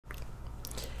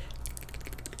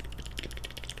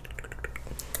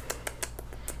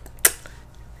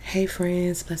Hey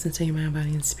friends, blessings to your mind, body,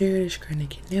 and spirit. It's your girl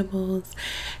Nikki Nibblez,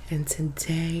 and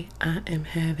today I am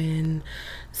having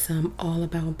some all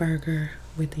about burger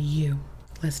with you.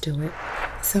 Let's do it.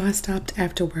 So I stopped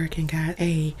after work and got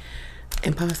a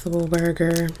Impossible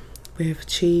burger with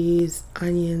cheese,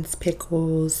 onions,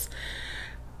 pickles,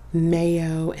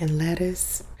 mayo, and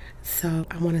lettuce. So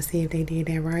I want to see if they did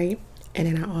that right. And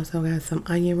then I also got some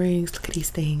onion rings. Look at these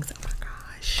things. Oh my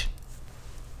gosh.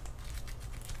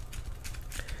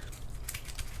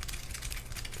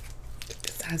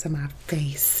 Of my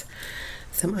face.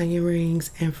 Some onion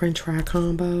rings and french fry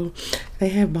combo. They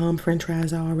have bomb french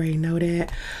fries, I already know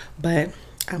that, but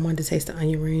I wanted to taste the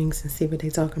onion rings and see what they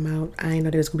talking about. I didn't know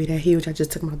they was gonna be that huge. I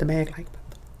just took them out the bag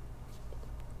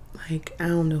like I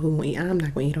don't know who will eat. I'm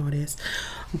not gonna eat all this,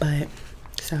 but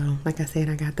so like I said,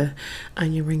 I got the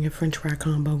onion ring and french fry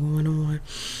combo going on.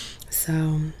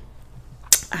 So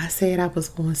I said I was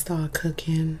gonna start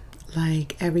cooking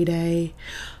like every day,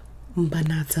 but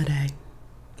not today.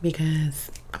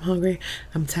 Because I'm hungry,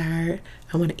 I'm tired,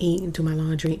 I want to eat and do my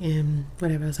laundry and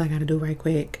whatever else I got to do right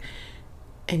quick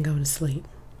and go to sleep.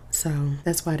 So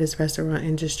that's why this restaurant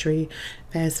industry,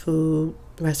 fast food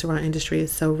restaurant industry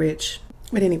is so rich.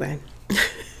 But anyway,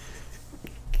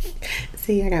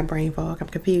 see, I got brain fog. I'm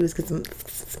confused because I'm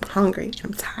hungry.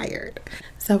 I'm tired.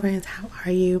 So friends, how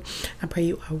are you? I pray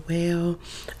you are well.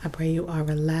 I pray you are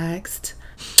relaxed.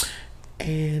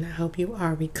 And I hope you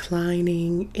are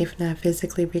reclining, if not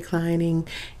physically reclining,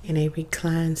 in a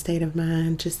reclined state of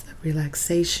mind, just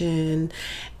relaxation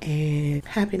and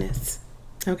happiness.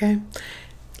 Okay,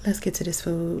 let's get to this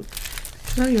food.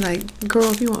 I know you're like,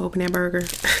 girl, if you want to open that burger,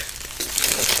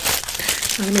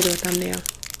 oh, let me do a thumbnail.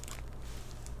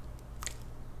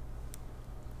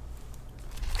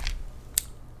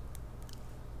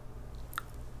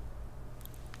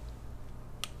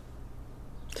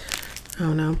 I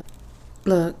don't know.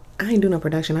 Look, I ain't do no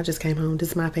production. I just came home. This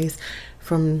is my face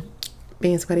from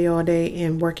being sweaty all day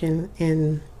and working,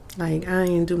 and like I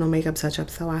ain't do no makeup touch up,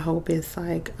 so I hope it's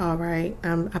like all right.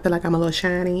 I feel like I'm a little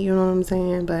shiny, you know what I'm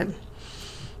saying, but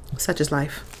such is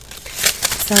life.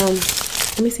 So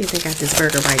let me see if they got this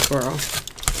burger right, girl.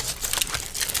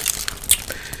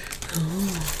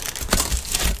 Oh,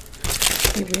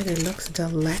 it really looks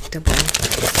delectable.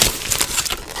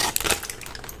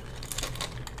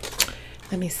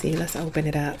 Let me see, let's open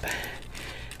it up.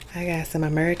 I got some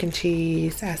American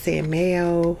cheese. I said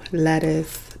mayo,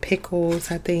 lettuce, pickles,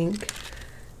 I think.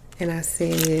 And I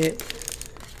said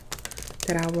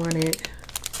that I wanted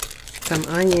some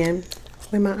onion.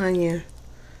 Where's my onion?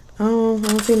 Oh, I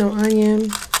don't see no onion.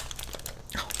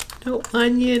 Oh, no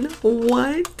onion.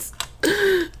 What?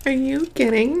 Are you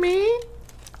kidding me?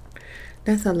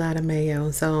 That's a lot of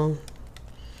mayo. So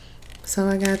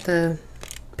I got the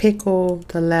pickle,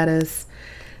 the lettuce,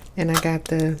 and I got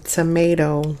the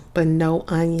tomato, but no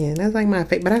onion. That's like my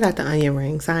favorite. But I got the onion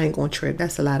ring, so I ain't gonna trip.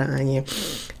 That's a lot of onion.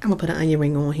 I'm gonna put an onion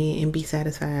ring on here and be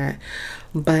satisfied.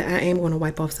 But I am gonna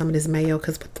wipe off some of this mayo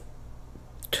because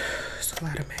it's a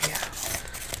lot of mayo.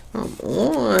 Come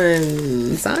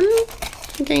on, son.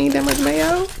 You can't eat that much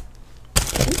mayo.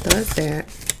 Who does that?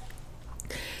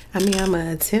 I mean, I'm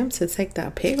gonna attempt to take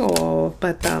the pickle off,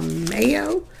 but the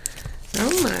mayo?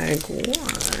 Oh my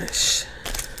gosh.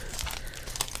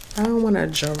 I don't want to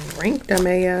drink the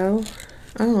mayo.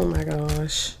 Oh my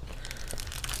gosh.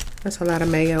 That's a lot of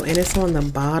mayo. And it's on the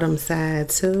bottom side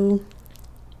too.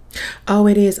 Oh,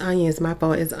 it is onions. My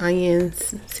fault. It's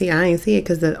onions. See, I ain't see it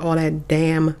because of all that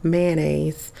damn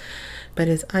mayonnaise. But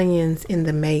it's onions in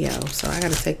the mayo. So I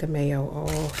got to take the mayo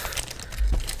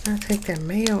off. I take that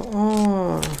mayo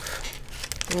off.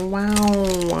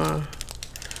 Wow.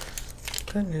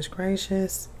 Goodness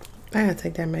gracious. I gotta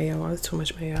take that mayo off. It's too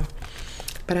much mayo.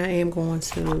 But I am going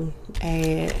to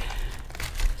add,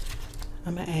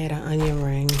 I'm gonna add an onion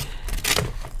ring.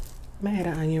 I'm gonna add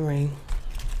an onion ring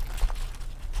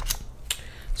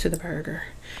to the burger.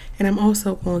 And I'm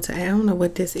also going to add, I don't know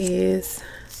what this is,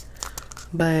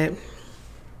 but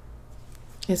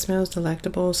it smells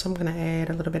delectable. So I'm gonna add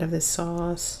a little bit of this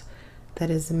sauce that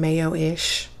is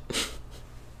mayo-ish.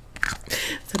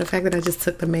 So the fact that I just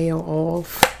took the mayo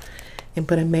off and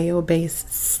put a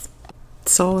mayo-based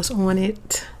sauce on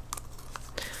it.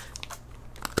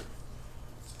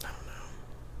 I don't know.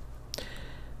 A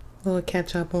little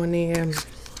ketchup on there.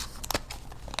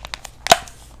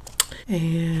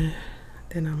 And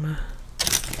then I'm going to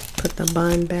put the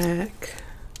bun back.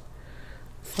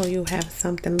 So you have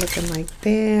something looking like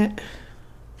that.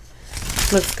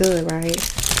 Looks good, right?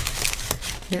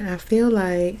 Now I feel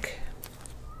like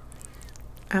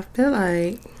I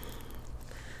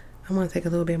want to take a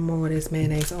little bit more of this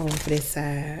mayonnaise off this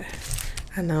side.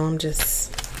 I know I'm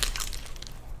just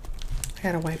I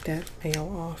gotta wipe that mayo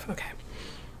off. Okay.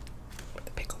 Put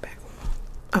the pickle back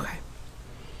on. Okay.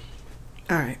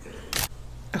 Alright.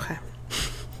 Okay.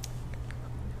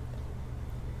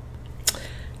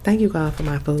 Thank you, God, for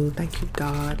my food. Thank you,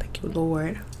 God. Thank you,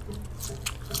 Lord.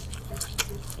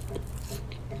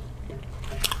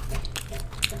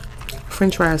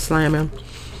 French fries slamming.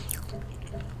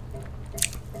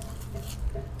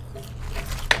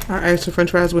 I ate some French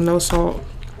fries with no salt.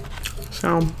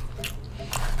 So,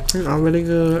 they are really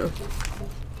good.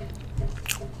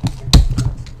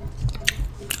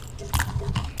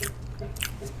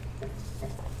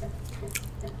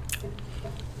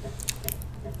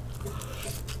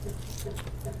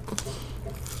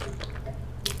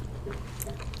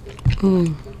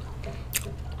 Mmm.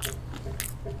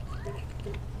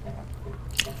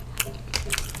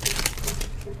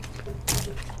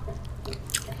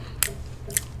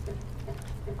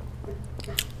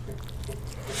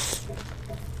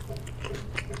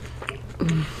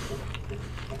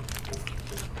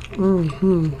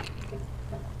 Mm-hmm.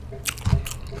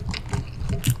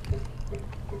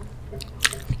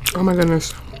 Oh my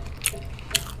goodness.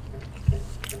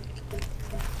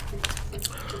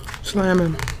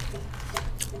 Slamming.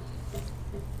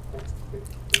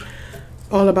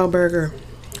 All about burger.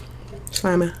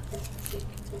 Slamming.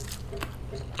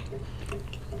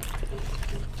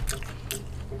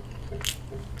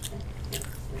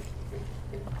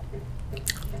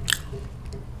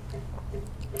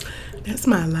 That's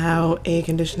my loud air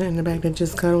conditioner in the back that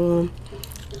just cut on.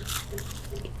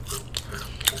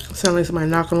 Sound like somebody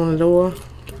knocking on the door.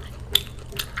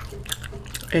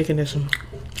 Air conditioner.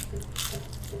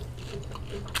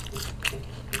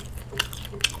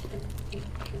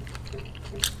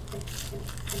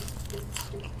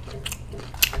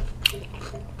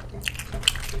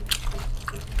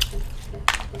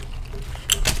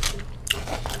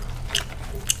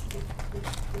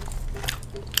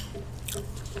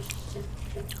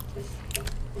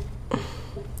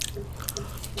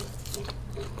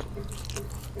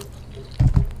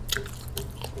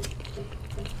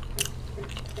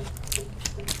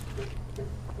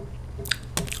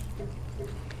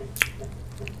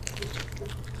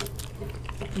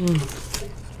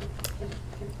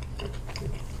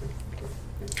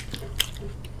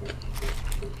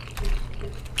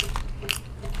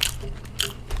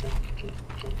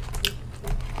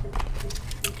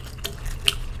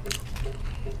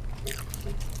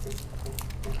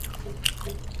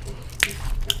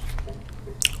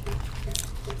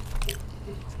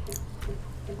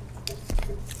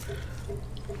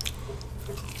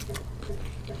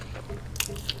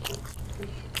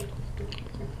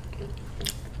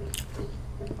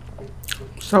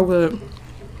 So good.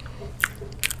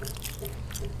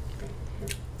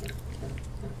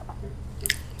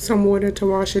 Some water to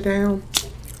wash it down.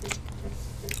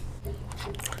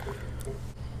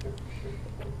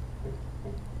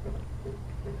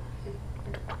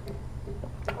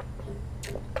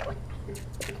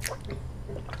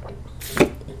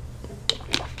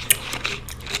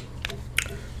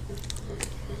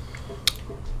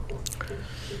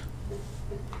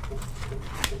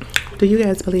 Do you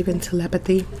guys believe in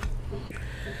telepathy?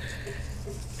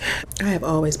 I have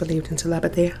always believed in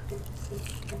telepathy.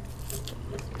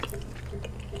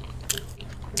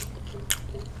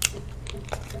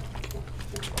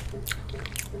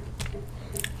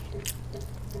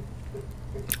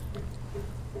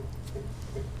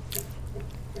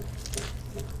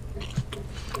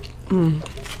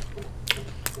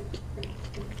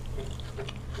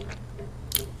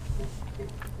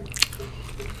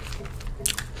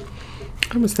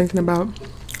 I was thinking about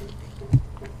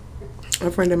a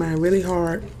friend of mine really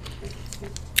hard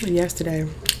yesterday.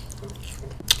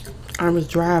 I was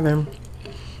driving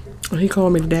and he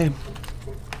called me today.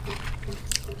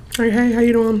 Like, hey, how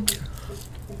you doing?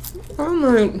 I'm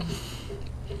like,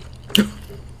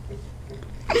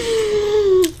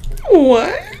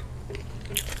 what?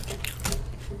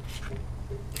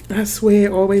 I swear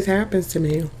it always happens to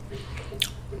me.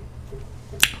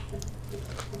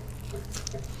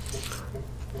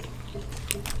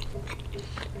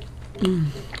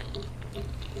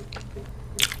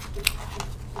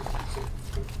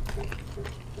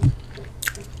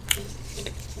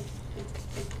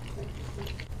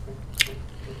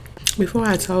 Before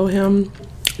I told him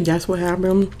that's what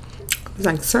happened, I was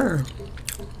like, sir,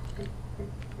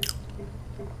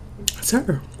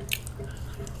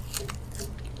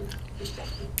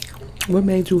 what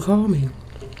made you call me?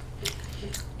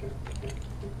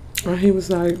 And he was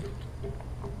like,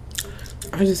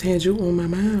 I just had you on my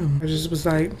mind. I just was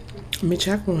like, let me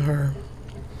check on her.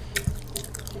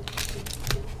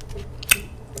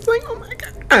 It's like, oh my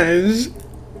God. gosh.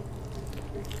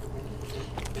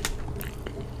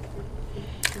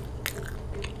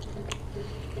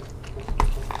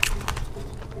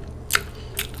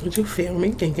 Did you feel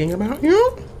me thinking about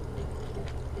you?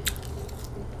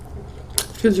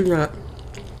 Did you not?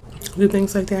 Do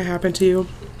things like that happen to you?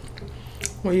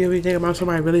 Or you ever think about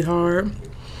somebody really hard?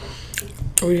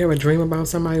 Or you have a dream about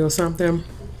somebody or something?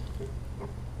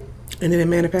 And then it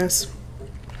manifests?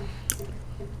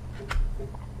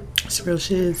 It's real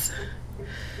shiz.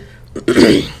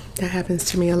 That happens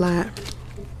to me a lot.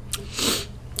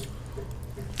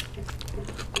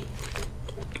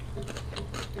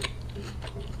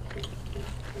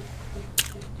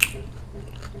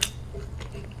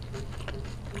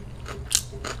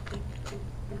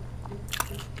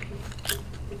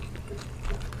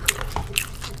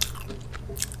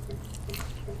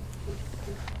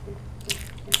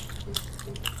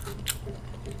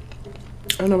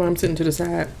 I don't know why I'm sitting to the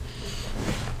side.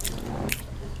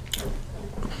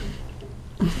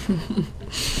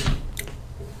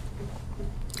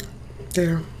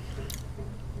 There.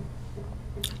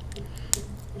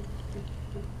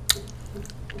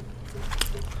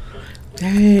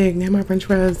 Dang, now my french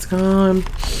fries gone.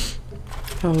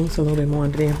 Oh, it's a little bit more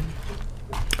under there.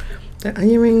 The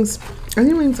onion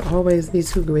rings always be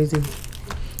too greasy.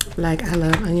 Like, I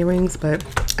love onion rings, but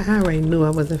I already knew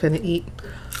I wasn't finna eat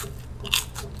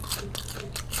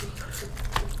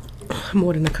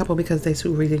more than a couple because they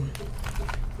too greasy.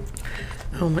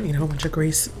 I don't want to eat a whole bunch of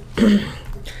grease.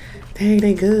 Dang,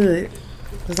 they good.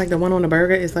 It's like the one on the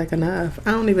burger is like enough.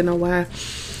 I don't even know why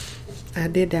I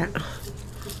did that.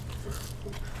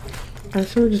 I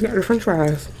should have just got the french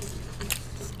fries.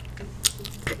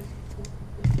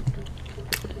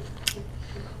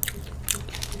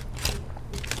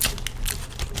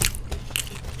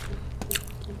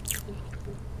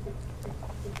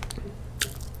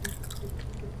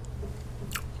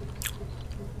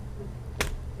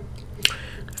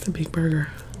 It's a big burger.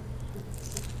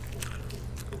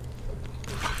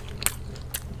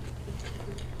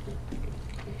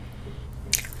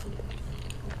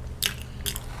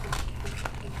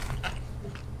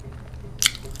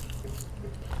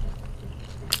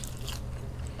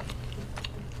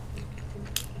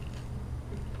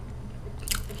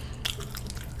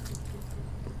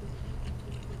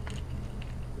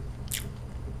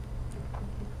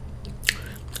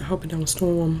 I hope it don't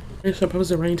storm. It's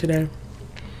supposed to rain today.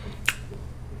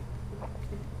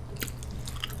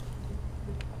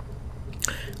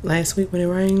 Last week when it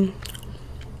rained,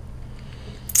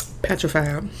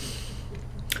 petrified.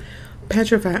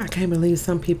 I can't believe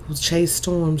some people chase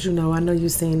storms. You know, I know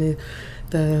you've seen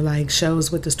the like shows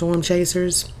with the storm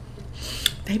chasers.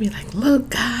 They be like, look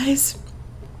guys,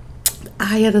 the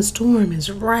eye of the storm is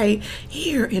right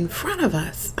here in front of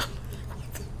us.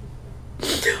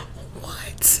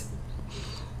 What?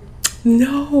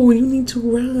 No, you need to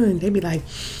run. They be like,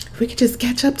 if we could just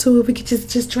catch up to it, we could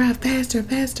just drive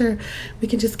faster. We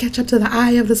can just catch up to the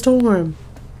eye of the storm.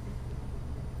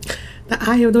 The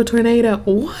eye of the tornado.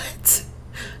 What?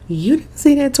 You didn't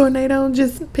see that tornado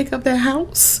just pick up that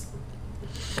house?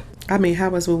 I mean,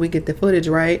 how else will we get the footage,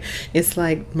 right? It's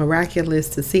like miraculous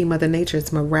to see Mother Nature.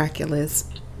 It's miraculous.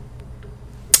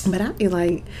 But I be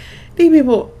like, these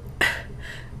people,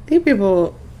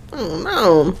 I don't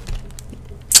know.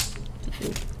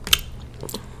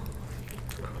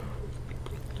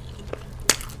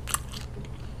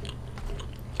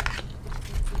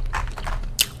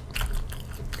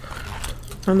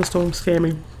 Thunderstorms scare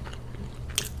me.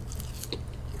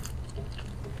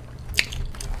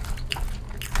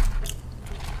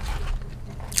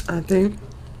 I think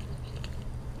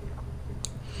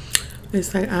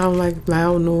it's like I don't like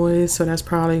loud noise, so that's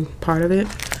probably part of it.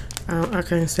 I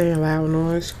can't stand loud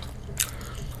noise,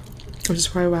 which is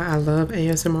probably why I love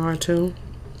ASMR too.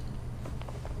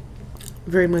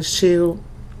 Very much chill,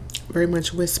 very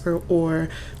much whisper or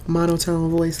monotone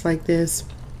voice like this.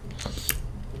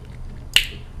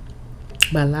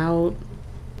 But loud,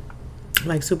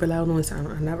 like super loud noise, I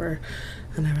never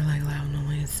like loud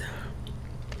noise.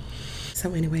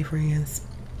 So anyway, friends,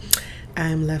 I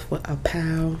am left with a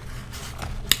pile,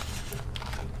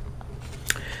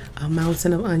 a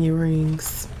mountain of onion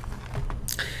rings,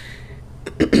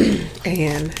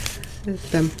 and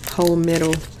the whole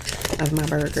middle of my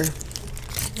burger.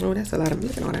 Oh, that's a lot of,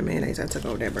 look at all that mayonnaise I took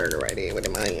over that burger right there with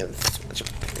the onions.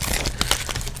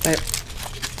 But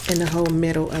in the whole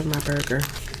middle of my burger.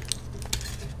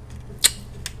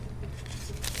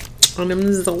 And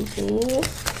I'm so full.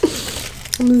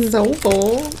 I'm so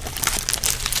full.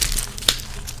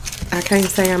 I can't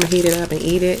say I'm gonna heat it up and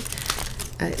eat it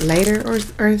later or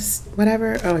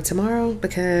whatever, or tomorrow,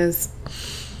 because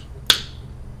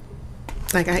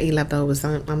Like, I eat leftovers,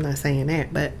 so I'm not saying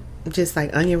that, but just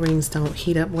like onion rings don't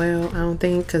heat up well, I don't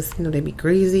think, because you know they be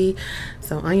greasy.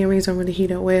 So onion rings don't really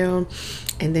heat up well.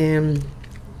 And then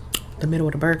the middle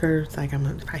of the burger, it's like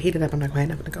if I heat it up, I'm not gonna have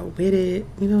nothing to go with it.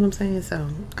 You know what I'm saying? So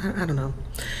I don't know,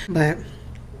 but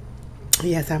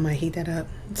yes, I might heat that up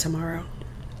tomorrow.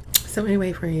 So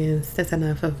anyway, friends, that's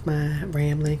enough of my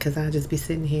rambling, because I'll just be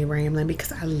sitting here rambling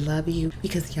because I love you,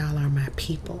 because y'all are my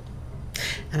people.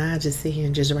 And I just sit here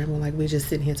and just ramble like we just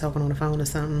sitting here talking on the phone or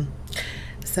something.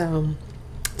 So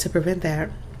to prevent that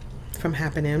from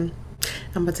happening,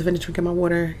 I'm about to finish drinking my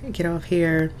water, get off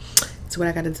here, do what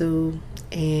I gotta do,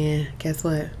 and guess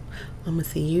what? I'm gonna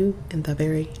see you in the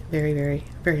very, very, very,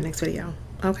 very next video.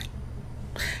 Okay.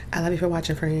 I love you for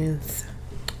watching, friends.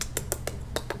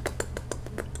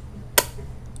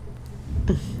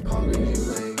 Calling you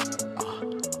late.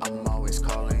 I'm always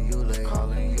calling you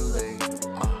late.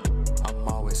 I'm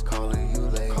always calling